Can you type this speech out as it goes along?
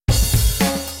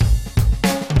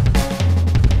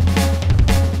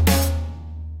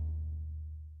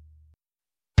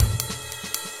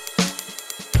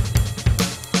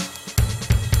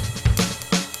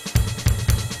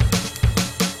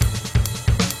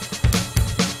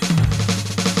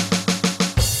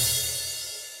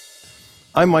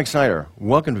I'm Mike Snyder.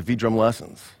 Welcome to V-Drum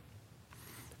Lessons.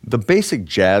 The basic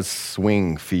jazz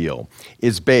swing feel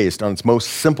is based on its most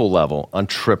simple level on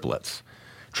triplets.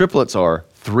 Triplets are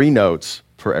 3 notes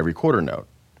for every quarter note.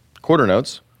 Quarter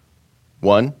notes,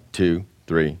 1, 2,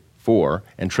 3, 4,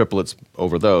 and triplets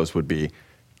over those would be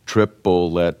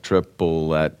triplet,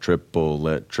 triplet,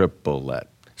 triplet, triplet.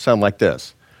 Sound like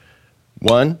this.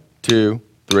 1, 2,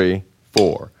 3,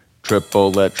 4.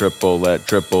 Triplet, triplet,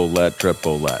 triplet,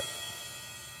 triplet.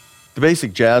 The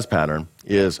basic jazz pattern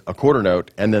is a quarter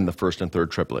note and then the first and third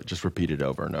triplet, just repeated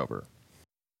over and over.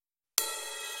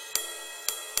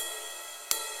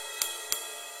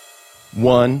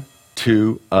 One,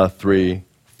 two, a 3,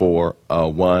 4, a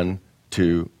 1,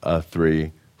 2, a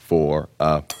 3, 4,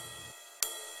 a.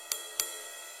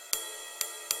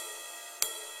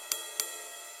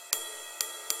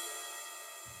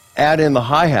 Add in the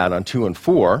hi-hat on 2 and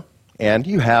 4, and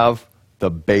you have the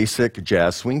basic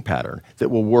jazz swing pattern that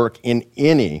will work in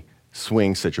any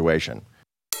swing situation.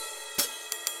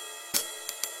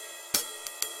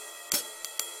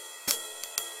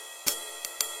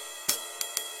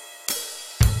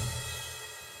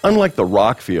 Unlike the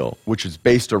rock feel, which is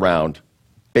based around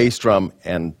bass drum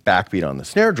and backbeat on the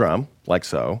snare drum, like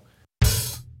so,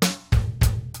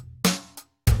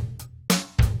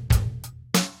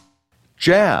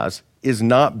 jazz is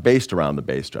not based around the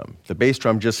bass drum. The bass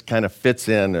drum just kind of fits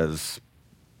in as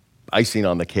icing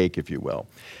on the cake, if you will.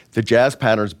 The jazz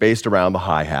pattern is based around the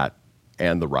hi-hat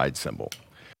and the ride cymbal.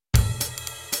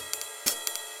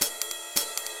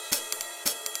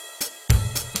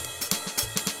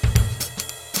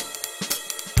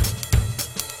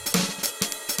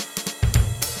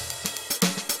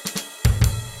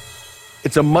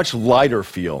 It's a much lighter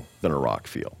feel than a rock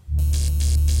feel.